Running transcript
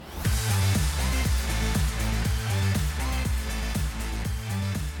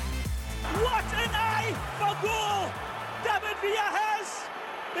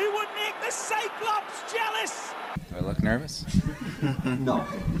Nervous? No.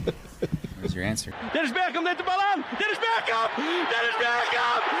 Where's your answer? Dennis Bergkamp neemt de bal aan. Dennis Bergkamp! Dennis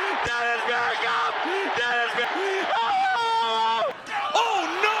Bergkamp! Dennis Bergkamp! Dennis Bergkamp! Oh! Oh,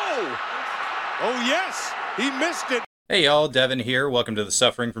 no! Oh, yes! He missed it. Hey y'all, Devan here. Welcome to the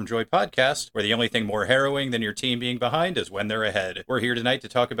Suffering from Joy podcast, where the only thing more harrowing than your team being behind is when they're ahead. We're here tonight to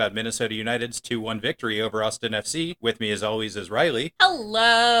talk about Minnesota United's 2-1 victory over Austin FC. With me as always is Riley.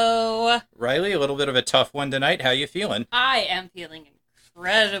 Hello! Riley, a little bit of a tough one tonight. How you feeling? I am feeling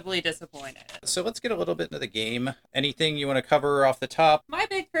incredibly disappointed. So let's get a little bit into the game. Anything you want to cover off the top? My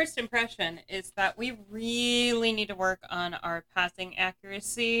big first impression is that we really need to work on our passing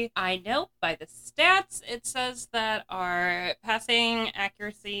accuracy. I know by the stats it says that our passing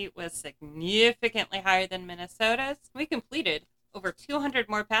accuracy was significantly higher than Minnesota's. We completed over 200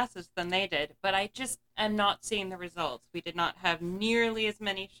 more passes than they did, but I just am not seeing the results. We did not have nearly as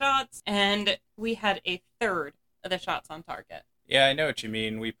many shots, and we had a third of the shots on target. Yeah, I know what you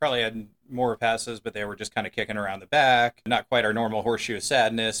mean. We probably had more passes, but they were just kind of kicking around the back. Not quite our normal horseshoe of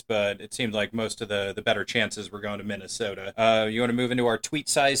sadness, but it seemed like most of the better chances were going to Minnesota. You want to move into our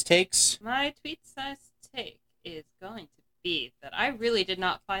tweet-sized takes? My tweet-sized take is going to be that I really did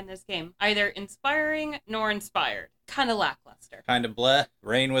not find this game either inspiring nor inspired. Kind of lackluster. Kind of blah.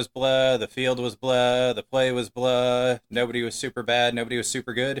 Rain was blah. The field was blah. The play was blah. Nobody was super bad. Nobody was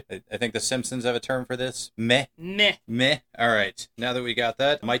super good. I think the Simpsons have a term for this. Meh. Meh. Meh. All right. Now that we got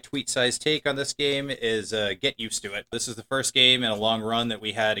that, my tweet-sized take on this game is get used to it. This is the first game in a long run that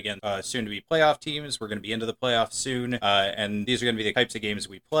we had against soon-to-be playoff teams. We're going to be into the playoffs soon, and these are going to be the types of games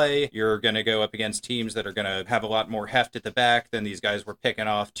we play. You're going to go up against teams that are going to have a lot more heft at the back than these guys were picking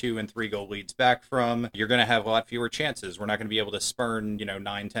off 2 and 3 goal leads back from. You're going to have a lot fewer chances. We're not going to be able to spurn,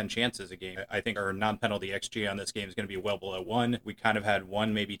 9-10 chances a game. I think our non-penalty XG on this game is going to be well below 1. We kind of had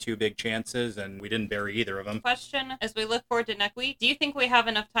 1, maybe 2 big chances, and we didn't bury either of them. Question, as we look forward to next week, do you think we have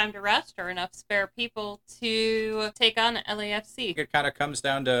enough time to rest or enough spare people to take on LAFC? It kind of comes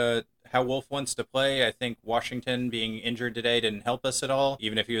down to how Wolf wants to play. I think Washington being injured today didn't help us at all.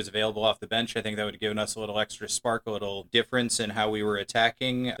 Even if he was available off the bench, I think that would have given us a little extra spark, a little difference in how we were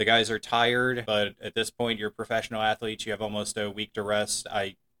attacking. The guys are tired, but at this point, you're professional athletes. You have almost a week to rest.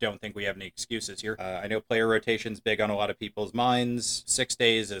 I don't think we have any excuses here. I know player rotation's big on a lot of people's minds. 6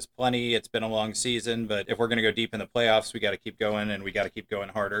 days is plenty. It's been a long season, but if we're going to go deep in the playoffs, we got to keep going, and we got to keep going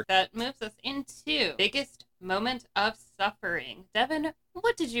harder. That moves us into biggest moment of suffering. Devan,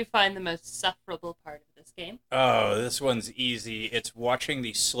 what did you find the most sufferable part of this game? Oh, this one's easy. It's watching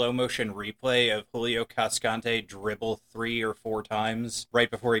the slow motion replay of Julio Cascante dribble 3 or 4 times right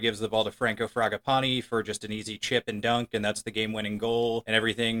before he gives the ball to Franco Fragapane for just an easy chip and dunk, and that's the game-winning goal and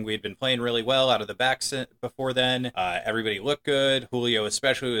everything. We'd been playing really well out of the back before then. Everybody looked good. Julio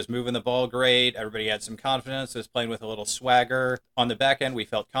especially was moving the ball great. Everybody had some confidence, was playing with a little swagger. On the back end, we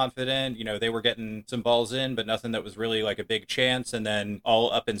felt confident. They were getting some balls in, but nothing that was really like a big chance, and then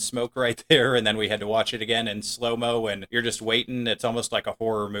all up in smoke right there, and then we had to watch it again in slow-mo, and you're just waiting. It's almost like a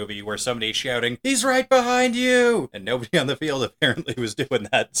horror movie where somebody's shouting, "He's right behind you!" And nobody on the field apparently was doing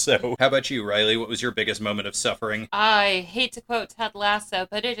that. So how about you, Riley? What was your biggest moment of suffering? I hate to quote Ted Lasso,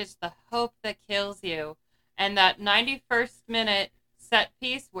 but it is the hope that kills you. And that 91st minute set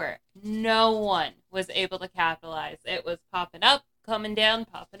piece where no one was able to capitalize. It was popping up, coming down,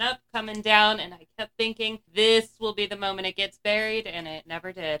 popping up, coming down, and I kept thinking, this will be the moment it gets buried, and it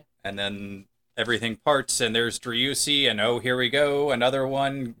never did. And then everything parts, and there's Driussi, and oh, here we go, another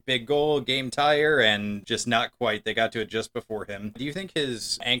one, big goal, game tire, and just not quite. They got to it just before him. Do you think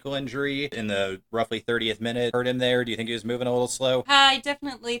his ankle injury in the roughly 30th minute hurt him there? Do you think he was moving a little slow? I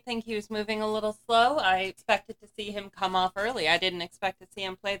definitely think he was moving a little slow. I expected to see him come off early. I didn't expect to see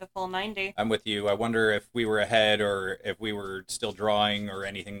him play the full 90. I'm with you. I wonder if we were ahead or if we were still drawing or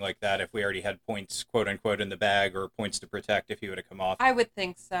anything like that, if we already had points, quote-unquote, in the bag or points to protect if he would have come off. I would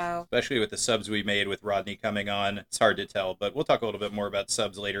think so. Especially with the subs we made with Rodney coming on. It's hard to tell, but we'll talk a little bit more about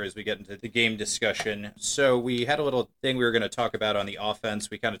subs later as we get into the game discussion. So we had a little thing we were going to talk about on the offense.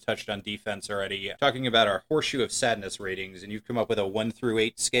 We kind of touched on defense already, talking about our horseshoe of sadness ratings, and you've come up with a 1 through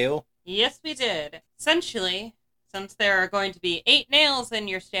 8 scale. Yes, we did. Essentially, since there are going to be 8 nails in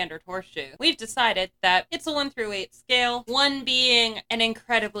your standard horseshoe, we've decided that it's a 1 through 8 scale, 1 being an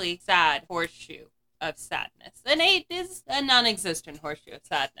incredibly sad horseshoe of sadness. An 8 is a non-existent horseshoe of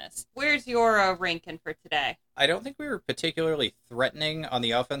sadness. Where's your ranking for today? I don't think we were particularly threatening on the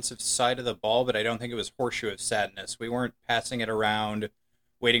offensive side of the ball, but I don't think it was horseshoe of sadness. We weren't passing it around.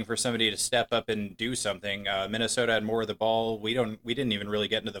 waiting for somebody to step up and do something. Minnesota had more of the ball. We didn't even really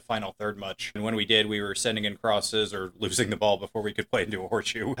get into the final third much. And when we did, we were sending in crosses or losing the ball before we could play into a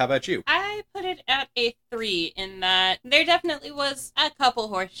horseshoe. How about you? I put it at a 3 in that there definitely was a couple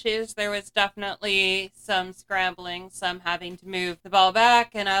horseshoes. There was definitely some scrambling, some having to move the ball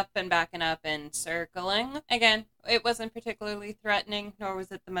back and up and back and up and circling. Again, it wasn't particularly threatening, nor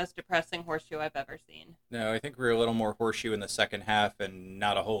was it the most depressing horseshoe I've ever seen. No, I think we were a little more horseshoe in the second half and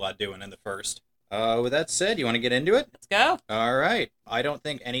not a whole lot doing in the first. With that said, you want to get into it? Let's go. All right. I don't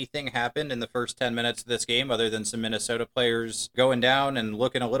think anything happened in the first 10 minutes of this game other than some Minnesota players going down and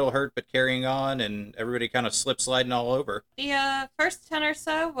looking a little hurt but carrying on, and everybody kind of slip-sliding all over. The first 10 or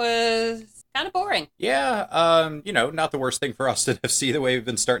so was kind of boring. Yeah, not the worst thing for Austin FC the way we've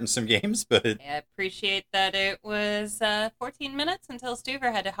been starting some games, but... I appreciate that it was 14 minutes until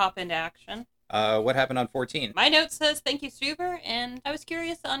Stuver had to hop into action. What happened on 14? My note says, thank you, Stuver, and I was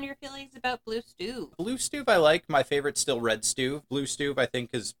curious on your feelings about Blue Stew. Blue Stew I like. My favorite's still Red Stew. Blue Stew I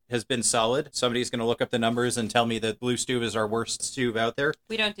think has been solid. Somebody's going to look up the numbers and tell me that Blue Stew is our worst stew out there.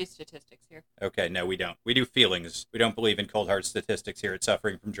 We don't do statistics here. Okay, no, we don't. We do feelings. We don't believe in cold hard statistics here at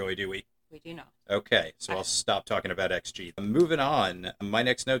Suffering from Joy, do we? We do not. Okay, so I'll stop talking about XG. Moving on. My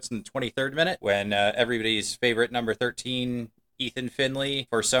next note's in the 23rd minute when everybody's favorite number 13, Ethan Finley,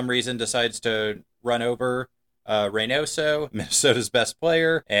 for some reason decides to run over Reynoso, Minnesota's best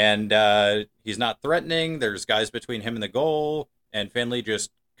player, and he's not threatening. There's guys between him and the goal, and Finley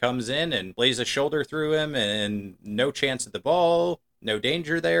just comes in and lays a shoulder through him, and no chance at the ball, no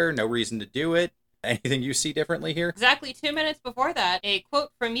danger there, no reason to do it. Anything you see differently here? Exactly 2 minutes before that, a quote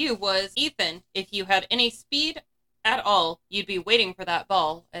from you was, Ethan, if you had any speed at all, you'd be waiting for that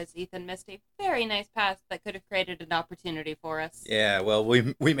ball, as Ethan missed a very nice pass that could have created an opportunity for us. Yeah, well,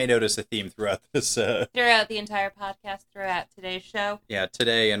 we may notice a theme throughout this. Throughout the entire podcast, throughout today's show. Yeah,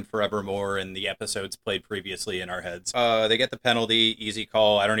 today and forevermore, and the episodes played previously in our heads. They get the penalty, easy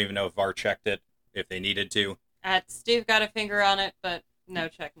call. I don't even know if VAR checked it, if they needed to. Steve got a finger on it, but no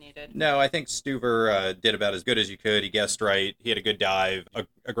check needed. No, I think Stuver did about as good as you could. He guessed right. He had a good dive.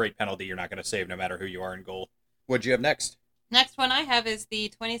 A great penalty you're not going to save no matter who you are in goal. What'd you have next? Next one I have is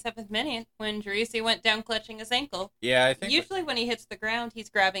the 27th minute when Driussi went down clutching his ankle. Yeah, I think... Usually when he hits the ground, he's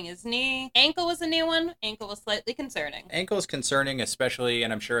grabbing his knee. Ankle was a new one. Ankle was slightly concerning. Ankle is concerning, especially,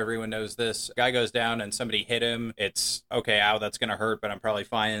 and I'm sure everyone knows this, guy goes down and somebody hit him. It's, okay, ow, that's going to hurt, but I'm probably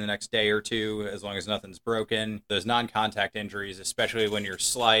fine in the next day or two as long as nothing's broken. Those non-contact injuries, especially when you're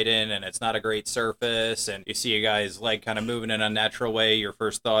sliding and it's not a great surface and you see a guy's leg kind of moving in an unnatural way, your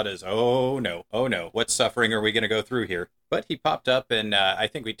first thought is, oh no, what suffering are we going to go through here? But he popped up, and I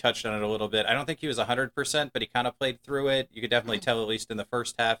think we touched on it a little bit. I don't think he was 100%, but he kind of played through it. You could definitely tell, at least in the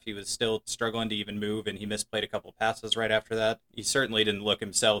first half, he was still struggling to even move, and he misplayed a couple passes right after that. He certainly didn't look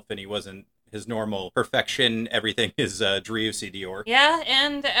himself, and he wasn't his normal perfection. Everything is Driussi Dior. Yeah,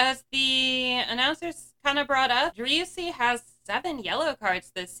 and as the announcers kind of brought up, Driussi has 7 yellow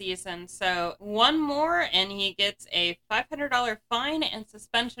cards this season, so one more and he gets a $500 fine and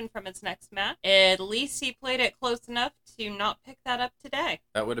suspension from his next match. At least he played it close enough to not pick that up today.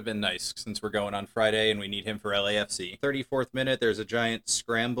 That would have been nice since we're going on Friday and we need him for LAFC. 34th minute, there's a giant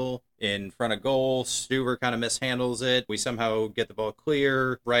scramble in front of goal. Stuver kind of mishandles it. We somehow get the ball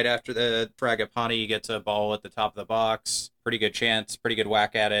clear. Right after that, Fragapani gets a ball at the top of the box. Pretty good chance, pretty good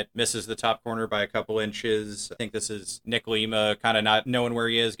whack at it. Misses the top corner by a couple inches. I think this is Nick Lima kind of not knowing where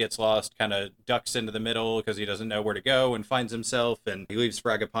he is, gets lost, kind of ducks into the middle because he doesn't know where to go and finds himself, and he leaves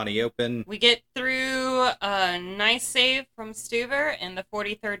Fragapani open. We get through a nice save from Stuver in the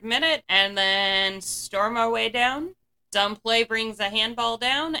 43rd minute and then storm our way down. Dumb play brings a handball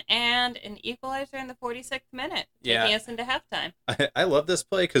down and an equalizer in the 46th minute, taking us into halftime. I love this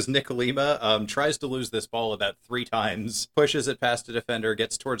play because Nick Lima tries to lose this ball about 3 times, pushes it past a defender,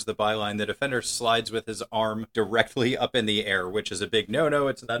 gets towards the byline. The defender slides with his arm directly up in the air, which is a big no-no.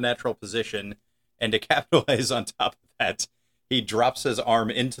 It's an unnatural position. And to capitalize on top of that, he drops his arm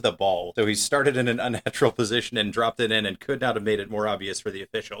into the ball. So he started in an unnatural position and dropped it in and could not have made it more obvious for the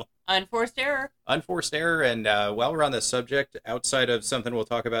official. Unforced error. Unforced error. And while we're on this subject, outside of something we'll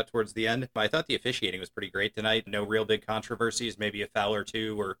talk about towards the end, I thought the officiating was pretty great tonight. No real big controversies, maybe a foul or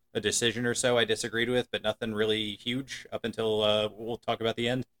two or a decision or so I disagreed with, but nothing really huge up until we'll talk about the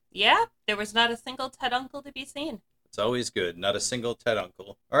end. Yeah, there was not a single Ted Uncle to be seen. It's always good. Not a single Ted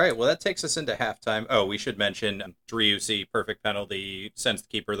Uncle. All right, well, that takes us into halftime. Oh, we should mention Driussi, perfect penalty, sends the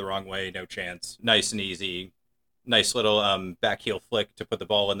keeper the wrong way, no chance. Nice and easy. Nice little back heel flick to put the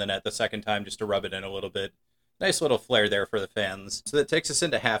ball in the net the second time just to rub it in a little bit. Nice little flair there for the fans. So that takes us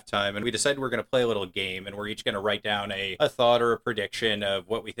into halftime, and we decided we're going to play a little game, and we're each going to write down a thought or a prediction of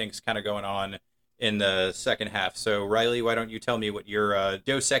what we think is kind of going on in the second half. So, Riley, why don't you tell me what your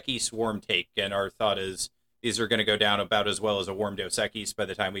Dos Equis Swarm take, and our thought is these are going to go down about as well as a warm Dos Equis by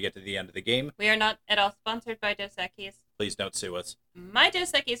the time we get to the end of the game. We are not at all sponsored by Dos Equis. Please don't sue us. My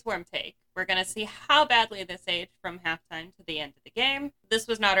Dos Equis Swarm take. We're going to see how badly this aged from halftime to the end of the game. This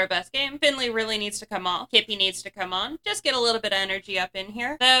was not our best game. Finley really needs to come off. Kippy needs to come on. Just get a little bit of energy up in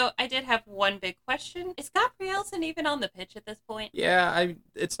here. Though I did have one big question. Is Gabrielson even on the pitch at this point? Yeah,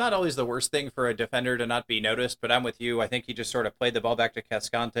 it's not always the worst thing for a defender to not be noticed, but I'm with you. I think he just sort of played the ball back to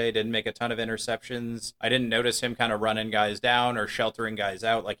Cascante, didn't make a ton of interceptions. I didn't notice him kind of running guys down or sheltering guys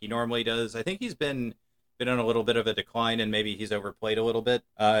out like he normally does. I think he's been on a little bit of a decline, and maybe he's overplayed a little bit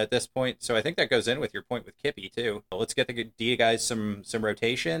at this point. So I think that goes in with your point with Kippy, too. Let's get the D guys some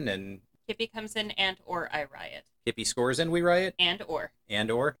rotation, and Kippy comes in or I riot. Kippy scores and we riot? And or.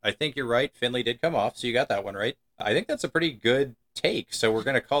 I think you're right. Finley did come off, so you got that one right. I think that's a pretty good take. So we're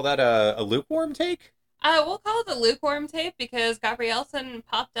going to call that a lukewarm take? We'll call it a lukewarm take because Gabrielson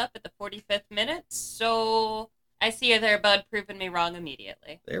popped up at the 45th minute. So I see you there, bud, proving me wrong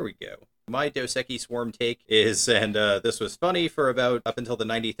immediately. There we go. My Dos Equis Swarm take is, and this was funny for about up until the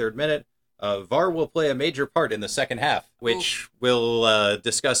 93rd minute, VAR will play a major part in the second half, which we'll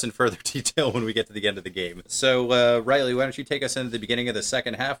discuss in further detail when we get to the end of the game. So, Riley, why don't you take us into the beginning of the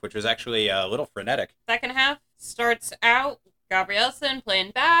second half, which was actually a little frenetic. Second half starts out, Gabrielson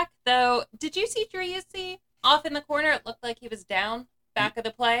playing back, though. Did you see Driussi off in the corner? It looked like he was down. Back of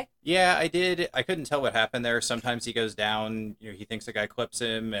the play? Yeah, I did. I couldn't tell what happened there. Sometimes he goes down, he thinks the guy clips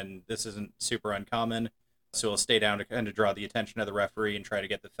him, and this isn't super uncommon. So he'll stay down to kind of draw the attention of the referee and try to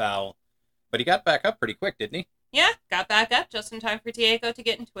get the foul. But he got back up pretty quick, didn't he? Yeah, got back up just in time for Diego to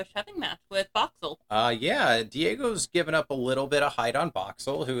get into a shoving match with Boxall. Yeah, Diego's given up a little bit of height on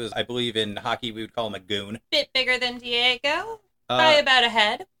Boxall, who is, I believe in hockey we would call him a goon. Bit bigger than Diego, by about a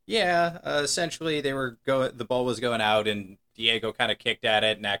head. Yeah, essentially the ball was going out, and Diego kind of kicked at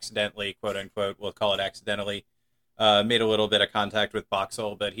it and accidentally, quote unquote, we'll call it accidentally, made a little bit of contact with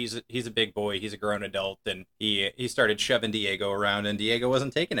Boxall, but he's a big boy, he's a grown adult, and he started shoving Diego around, and Diego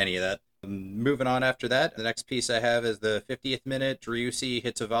wasn't taking any of that. Moving on after that, the next piece I have is the 50th minute. Driussi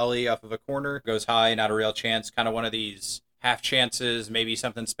hits a volley off of a corner, goes high, not a real chance, kind of one of these half chances, maybe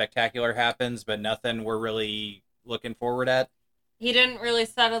something spectacular happens, but nothing we're really looking forward at. He didn't really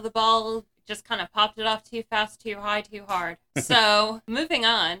settle the ball, just kind of popped it off too fast, too high, too hard. So, moving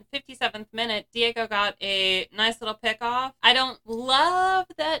on, 57th minute, Diego got a nice little pick off. I don't love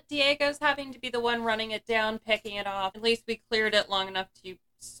that Diego's having to be the one running it down, picking it off. At least we cleared it long enough to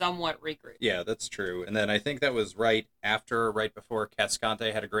somewhat regroup. Yeah, that's true. And then I think that was right before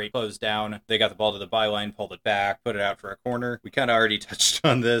Cascante had a great close down. They got the ball to the byline, pulled it back, put it out for a corner. We kind of already touched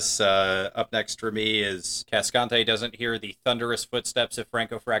on this. Up next for me is Cascante doesn't hear the thunderous footsteps of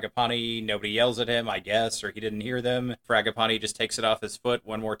Franco Fragapane. Nobody yells at him, I guess, or he didn't hear them. Fragapane just takes it off his foot.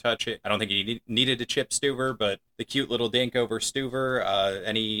 One more touch. I don't think he needed to chip Stuver, but the cute little dink over Stuver.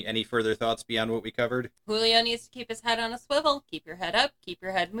 Any further thoughts beyond what we covered? Julio needs to keep his head on a swivel. Keep your head up. Keep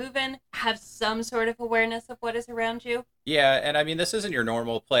your head moving. Have some sort of awareness of what is around you. Yeah, and I mean, this isn't your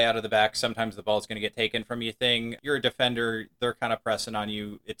normal play out of the back. Sometimes the ball's going to get taken from you thing. You're a defender. They're kind of pressing on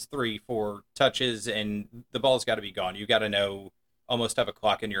you. It's 3-4 touches, and the ball's got to be gone. You got to know, almost have a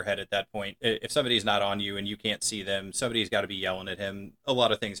clock in your head at that point. If somebody's not on you and you can't see them, somebody's got to be yelling at him. A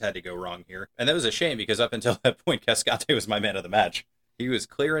lot of things had to go wrong here. And that was a shame because up until that point, Cascante was my man of the match. He was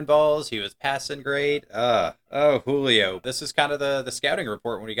clearing balls. He was passing great. Julio. This is kind of the scouting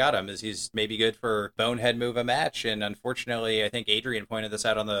report when we got him, is he's maybe good for bonehead move a match. And unfortunately, I think Adrian pointed this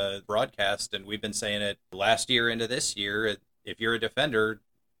out on the broadcast, and we've been saying it last year into this year. If you're a defender,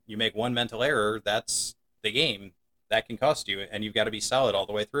 you make one mental error, that's the game. That can cost you, and you've got to be solid all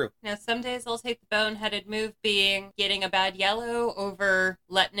the way through. Now, some days I'll take the boneheaded move being getting a bad yellow over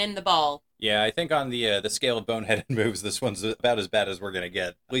letting in the ball. Yeah, I think on the scale of boneheaded moves, this one's about as bad as we're going to get.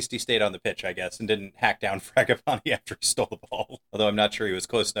 At least he stayed on the pitch, I guess, and didn't hack down Fragapane after he stole the ball. Although I'm not sure he was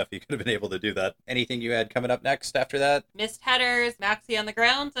close enough he could have been able to do that. Anything you had coming up next after that? Missed headers, Maxi on the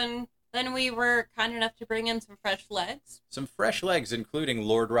ground, and then we were kind enough to bring in some fresh legs. Some fresh legs, including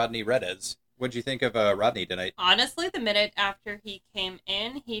Lord Rodney Redes. What'd you think of Rodney tonight? Honestly, the minute after he came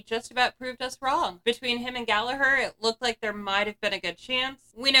in, he just about proved us wrong. Between him and Gallagher, it looked like there might have been a good chance.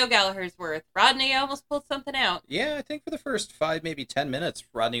 We know Gallagher's worth. Rodney almost pulled something out. Yeah, I think for the first 5, maybe 10 minutes,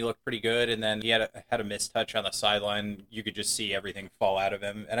 Rodney looked pretty good, and then he had a missed touch on the sideline. You could just see everything fall out of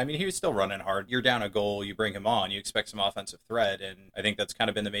him. And I mean, he was still running hard. You're down a goal, you bring him on, you expect some offensive threat, and I think that's kind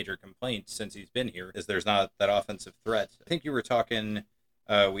of been the major complaint since he's been here, is there's not that offensive threat. I think you were talking...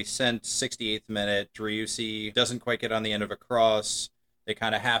 we sent 68th minute. Driussi doesn't quite get on the end of a cross. They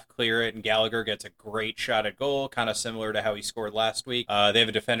kind of half clear it, and Gallagher gets a great shot at goal, kind of similar to how he scored last week. They have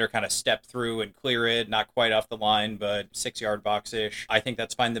a defender kind of step through and clear it, not quite off the line, but 6-yard box-ish. I think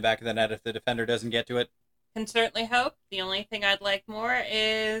that's fine in the back of the net if the defender doesn't get to it. Can certainly hope. The only thing I'd like more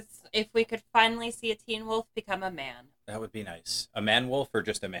is if we could finally see a teen wolf become a man. That would be nice. A man wolf or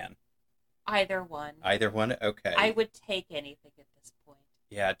just a man? Either one. Either one? Okay. I would take anything at this point.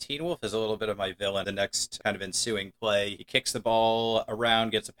 Yeah, Teen Wolf is a little bit of my villain. The next kind of ensuing play, he kicks the ball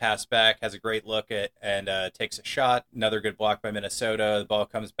around, gets a pass back, has a great look at, and takes a shot. Another good block by Minnesota. The ball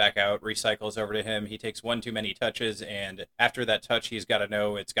comes back out, recycles over to him. He takes one too many touches, and after that touch, he's got to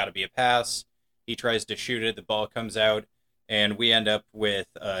know it's got to be a pass. He tries to shoot it. The ball comes out, and we end up with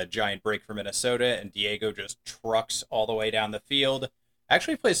a giant break for Minnesota, and Diego just trucks all the way down the field.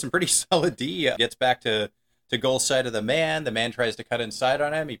 Actually plays some pretty solid D. Gets back to goal side of the man. The man tries to cut inside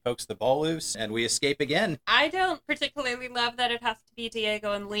on him. He pokes the ball loose, and we escape again. I don't particularly love that it has to be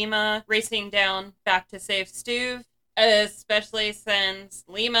Diego and Lima racing down back to save Stuve, especially since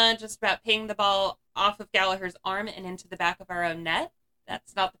Lima just about pinged the ball off of Gallagher's arm and into the back of our own net.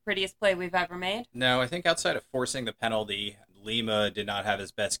 That's not the prettiest play we've ever made. No, I think outside of forcing the penalty, Lima did not have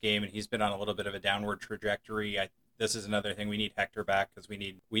his best game, and he's been on a little bit of a downward trajectory. This is another thing. We need Hector back because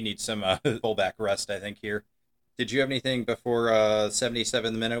we need some fullback rest, I think, here. Did you have anything before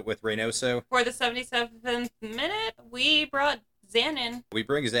 77th minute with Reynoso? For the 77th minute, we brought Zan in. We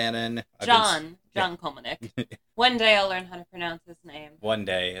bring Zan in. John Kolmanek. One day I'll learn how to pronounce his name. One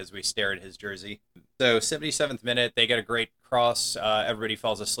day, as we stare at his jersey. So 77th minute, they get a great cross. Everybody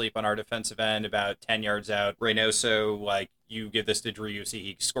falls asleep on our defensive end about 10 yards out. Reynoso, you give this to Driussi,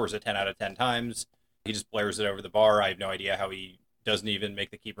 he scores it 10 out of 10 times. He just blares it over the bar. I have no idea how he doesn't even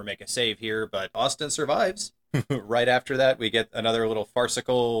make the keeper make a save here, but Austin survives. Right after that, we get another little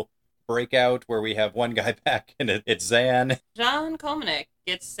farcical breakout where we have one guy back, and it's Zan. John Kolmanek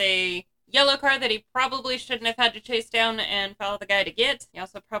gets a yellow card that he probably shouldn't have had to chase down and follow the guy to get. He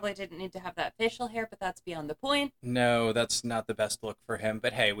also probably didn't need to have that facial hair, but that's beyond the point. No, that's not the best look for him.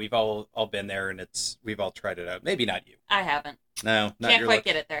 But hey, we've all been there, and we've all tried it out. Maybe not you. I haven't. No, not Can't your quite look.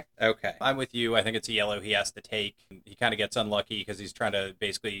 get it there. Okay. I'm with you. I think it's a yellow he has to take. He kind of gets unlucky because he's trying to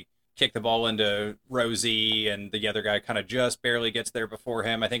basically kick the ball into Rosie, and the other guy kind of just barely gets there before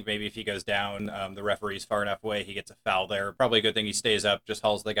him. I think maybe if he goes down, the referee's far enough away, he gets a foul there. Probably a good thing he stays up, just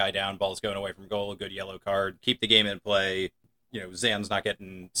hauls the guy down, ball's going away from goal, good yellow card. Keep the game in play. Zan's not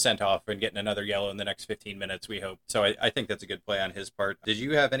getting sent off and getting another yellow in the next 15 minutes, we hope. So I think that's a good play on his part. Did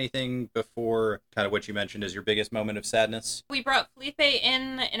you have anything before kind of what you mentioned as your biggest moment of sadness? We brought Felipe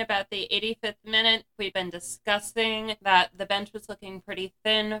in about the 85th minute. We've been discussing that the bench was looking pretty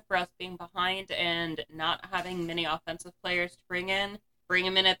thin for us being behind and not having many offensive players to bring in. Bring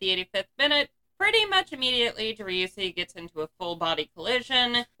him in at the 85th minute. Pretty much immediately, Driussi gets into a full-body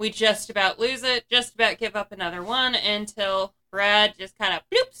collision. We just about lose it, just about give up another one until Brad just kind of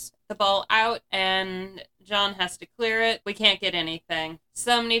bloops the ball out and John has to clear it. We can't get anything.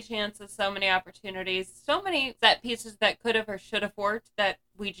 So many chances, so many opportunities, so many set pieces that could have or should have worked that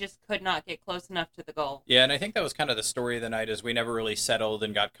we just could not get close enough to the goal. Yeah, and I think that was kind of the story of the night, is we never really settled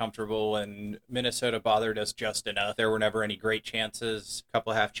and got comfortable, and Minnesota bothered us just enough. There were never any great chances, a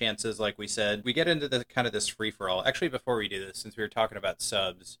couple half chances, like we said. We get into the kind of this free-for-all. Actually, before we do this, since we were talking about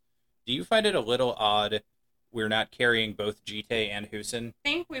subs, do you find it a little odd we're not carrying both Gite and Husin? I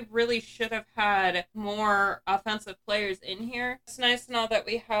think we really should have had more offensive players in here. It's nice to know that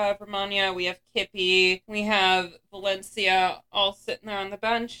we have Romania, we have Kippy, we have Valencia all sitting there on the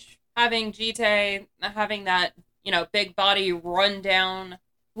bench. Having Gite, having that, big body run down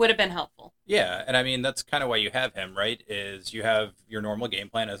would have been helpful. Yeah, and I mean, that's kind of why you have him, right? Is you have your normal game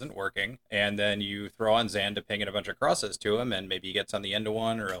plan isn't working, and then you throw on Zan to ping in a bunch of crosses to him, and maybe he gets on the end of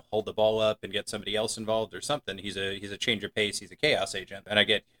one, or he'll hold the ball up and get somebody else involved or something. He's a change of pace, he's a chaos agent. And I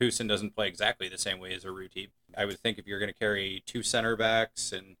get Husin doesn't play exactly the same way as Urruti, I would think if you're going to carry 2 center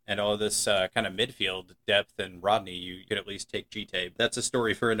backs and all of this kind of midfield depth and Rodney, you could at least take G-Tape. That's a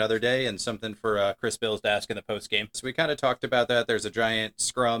story for another day and something for Chris Bills to ask in the postgame. So we kind of talked about that. There's a giant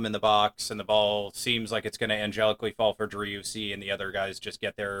scrum in the box, and the ball seems like it's going to angelically fall for Driussi, and the other guys just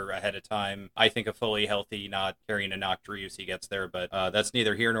get there ahead of time. I think a fully healthy, not carrying a knock Driussi gets there, but that's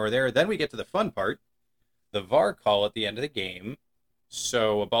neither here nor there. Then we get to the fun part, the VAR call at the end of the game.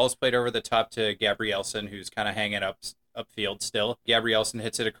 So a ball's played over the top to Gabrielson, who's kind of hanging upfield still. Gabrielson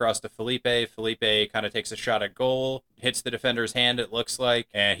hits it across to Felipe. Felipe kind of takes a shot at goal, hits the defender's hand, it looks like,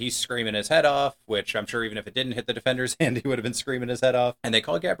 and he's screaming his head off, which I'm sure even if it didn't hit the defender's hand, he would have been screaming his head off. And they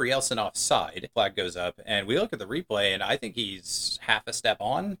call Gabrielson offside. Flag goes up, and we look at the replay, and I think he's half a step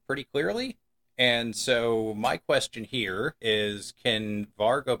on pretty clearly. And so my question here is, can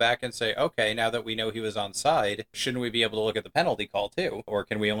VAR go back and say, okay, now that we know he was onside, shouldn't we be able to look at the penalty call too? Or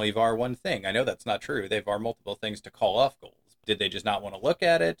can we only VAR one thing? I know that's not true. They VAR multiple things to call off goals. Did they just not want to look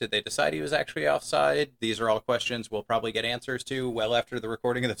at it? Did they decide he was actually offside? These are all questions we'll probably get answers to well after the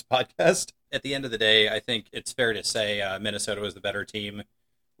recording of this podcast. At the end of the day, I think it's fair to say Minnesota was the better team.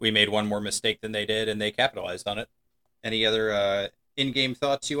 We made one more mistake than they did, and they capitalized on it. Any other in-game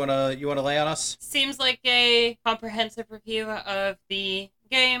thoughts you wanna lay on us? Seems like a comprehensive review of the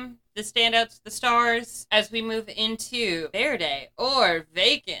game, the standouts, the stars, as we move into Verde or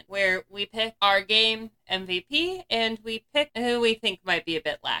Vacant, where we pick our game MVP and we pick who we think might be a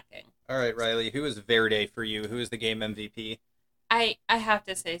bit lacking. All right, Riley, who is Verde for you? Who is the game MVP? I have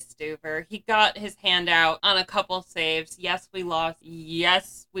to say Stuver. He got his hand out on a couple saves. Yes, we lost.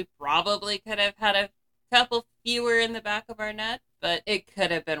 Yes, we probably could have had a couple fewer in the back of our net, but it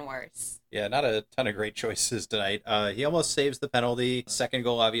could have been worse. Yeah, not a ton of great choices tonight. He almost saves the penalty. Second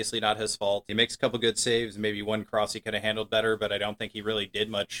goal, obviously not his fault. He makes a couple good saves. Maybe one cross he could have handled better, but I don't think he really did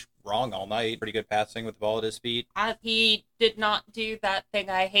much wrong all night. Pretty good passing with the ball at his feet. He did not do that thing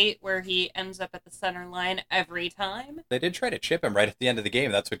I hate where he ends up at the center line every time. They did try to chip him right at the end of the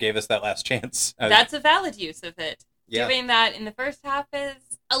game. That's what gave us that last chance. That's a valid use of it. Yeah. Doing that in the first half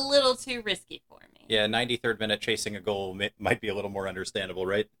is a little too risky for me. Yeah, 93rd minute chasing a goal might be a little more understandable,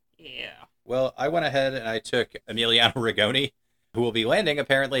 right? Yeah. Well, I went ahead and I took Emiliano Rigoni, who will be landing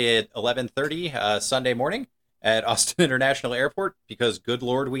apparently at 11:30 Sunday morning at Austin International Airport, because good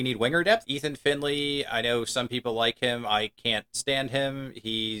Lord, we need winger depth. Ethan Finley, I know some people like him. I can't stand him.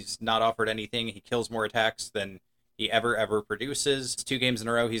 He's not offered anything. He kills more attacks than he ever produces. 2 games in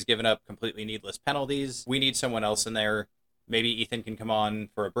a row, he's given up completely needless penalties. We need someone else in there. Maybe Ethan can come on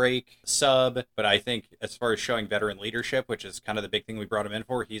for a break, sub, but I think as far as showing veteran leadership, which is kind of the big thing we brought him in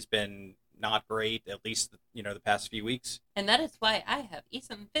for, he's been not great, at least, the past few weeks. And that is why I have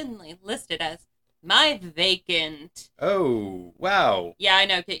Ethan Finley listed as my vacant. Oh, wow. Yeah, I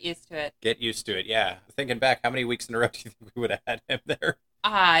know. Get used to it. Get used to it, yeah. Thinking back, how many weeks in a row do you think we would have had him there?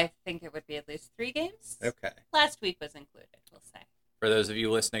 I think it would be at least 3 games. Okay. Last week was included, we'll say. For those of you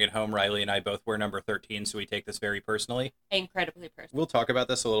listening at home, Riley and I both wear number 13, so we take this very personally. Incredibly personal. We'll talk about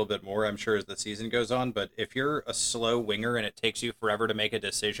this a little bit more, I'm sure, as the season goes on, but if you're a slow winger and it takes you forever to make a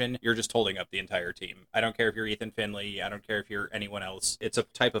decision, you're just holding up the entire team. I don't care if you're Ethan Finley, I don't care if you're anyone else. It's a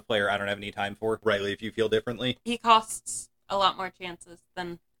type of player I don't have any time for. Riley, if you feel differently. He costs a lot more chances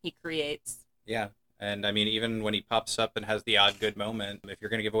than he creates. Yeah. And, I mean, even when he pops up and has the odd good moment, if you're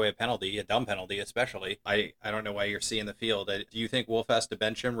going to give away a penalty, a dumb penalty especially, I don't know why you're seeing the field. Do you think Wolf has to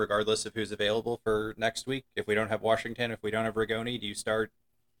bench him regardless of who's available for next week? If we don't have Washington, if we don't have Rigoni, do you start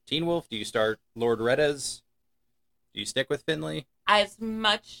Teen Wolf? Do you start Lord Redes? Do you stick with Finley? As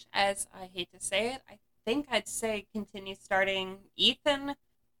much as I hate to say it, I think I'd say continue starting Ethan.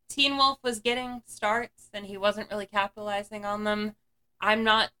 Teen Wolf was getting starts and he wasn't really capitalizing on them. I'm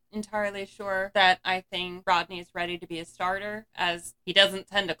not entirely sure that I think Rodney is ready to be a starter, as he doesn't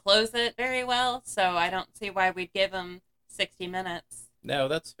tend to close it very well, so I don't see why we'd give him 60 minutes. No,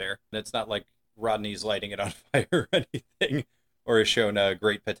 that's fair. It's not like Rodney's lighting it on fire or anything, or has shown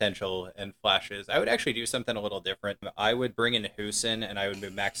great potential and flashes. I would actually do something a little different. I would bring in Husin and I would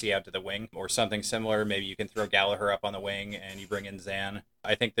move Maxi out to the wing, or something similar. Maybe you can throw Gallagher up on the wing and you bring in Zan.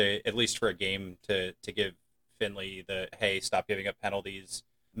 I think at least for a game to give Finley the, hey, stop giving up penalties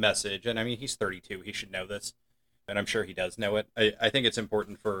message, and I mean, he's 32, he should know this, and I'm sure he does know it. I think it's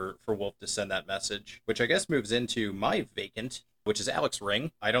important for Wolf to send that message, which I guess moves into my vacant, which is Alex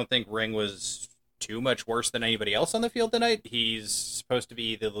Ring. I don't think Ring was too much worse than anybody else on the field tonight. He's supposed to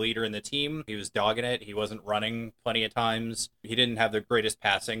be the leader in the team. He was dogging it. He wasn't running plenty of times. He didn't have the greatest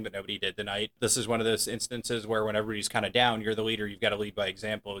passing, but nobody did tonight. This is one of those instances where when everybody's kind of down, you're the leader. You've got to lead by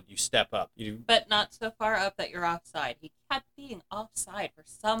example. You step up. But not so far up that you're offside. He kept being offside for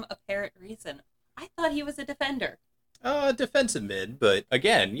some apparent reason I thought he was a defender. Defensive mid, but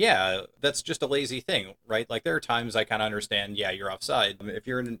again, yeah, that's just a lazy thing, right? Like, there are times I kind of understand, yeah, you're offside. If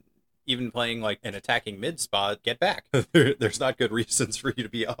you're even playing like an attacking mid spot, get back. There's not good reasons for you to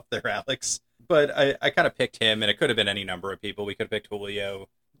be off there, Alex. But I kind of picked him, and it could have been any number of people. We could have picked Julio.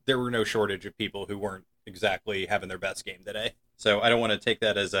 There were no shortage of people who weren't exactly having their best game today. So I don't want to take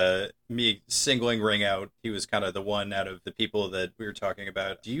that as me singling Ring out. He was kind of the one out of the people that we were talking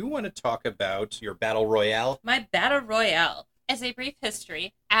about. Do you want to talk about your battle royale? My battle royale. As a brief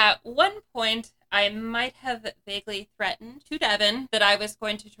history, at one point, I might have vaguely threatened to Devan that I was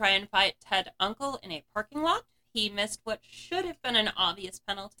going to try and fight Ted Uncle in a parking lot. He missed what should have been an obvious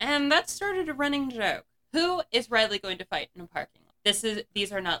penalty, and that started a running joke. Who is Riley going to fight in a parking lot?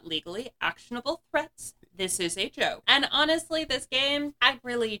 These are not legally actionable threats. This is a joke. And honestly, this game, I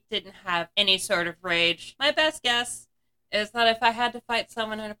really didn't have any sort of rage. My best guess is that if I had to fight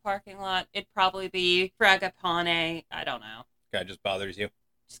someone in a parking lot, it'd probably be Fragapane. I don't know. Guy just bothers you.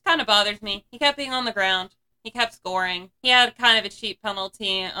 Just kind of bothers me. He kept being on the ground. He kept scoring. He had kind of a cheap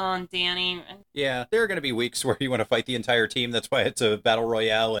penalty on Danny. Yeah, there are going to be weeks where you want to fight the entire team. That's why it's a battle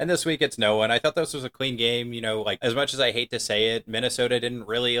royale. And this week it's no one. I thought this was a clean game. You know, like, as much as I hate to say it, Minnesota didn't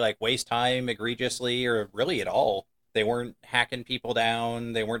really like waste time egregiously or really at all. They weren't hacking people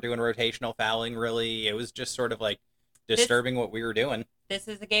down. They weren't doing rotational fouling, really. It was just sort of like disturbing what we were doing. This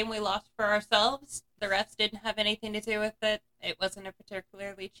is a game we lost for ourselves. The refs didn't have anything to do with it. It wasn't a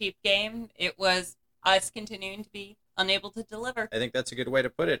particularly cheap game. It was us continuing to be unable to deliver. I think that's a good way to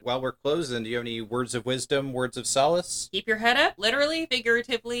put it. While we're closing, do you have any words of wisdom, words of solace? Keep your head up, literally,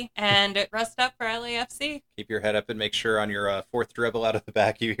 figuratively, and rest up for LAFC. Keep your head up and make sure on your fourth dribble out of the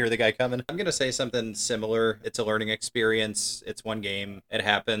back you hear the guy coming. I'm going to say something similar. It's a learning experience. It's one game. It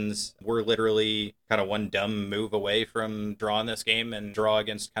happens. We're literally kind of one dumb move away from drawing this game, and draw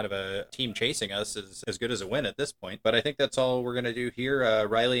against kind of a team chasing us is as good as a win at this point. But I think that's all we're going to do here.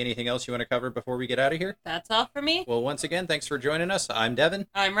 Riley, anything else you want to cover before we get out of here? That's all for me. Well, once again, thanks for joining us. I'm Devan.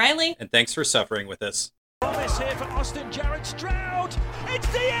 I'm Riley. And thanks for suffering with us. Promise here for Austin Jarrett Stroud.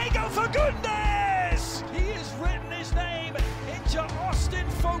 It's Diego, for goodness! He has written his name into Austin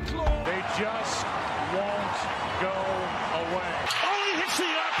folklore. They just won't go away. Oh, he hits the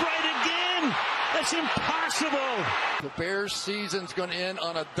upright again. That's impossible. The Bears' season's going to end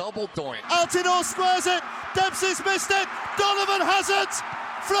on a double doink. Altidore squares it. Dempsey's missed it. Donovan has it.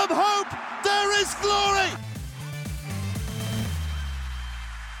 From hope, there is glory.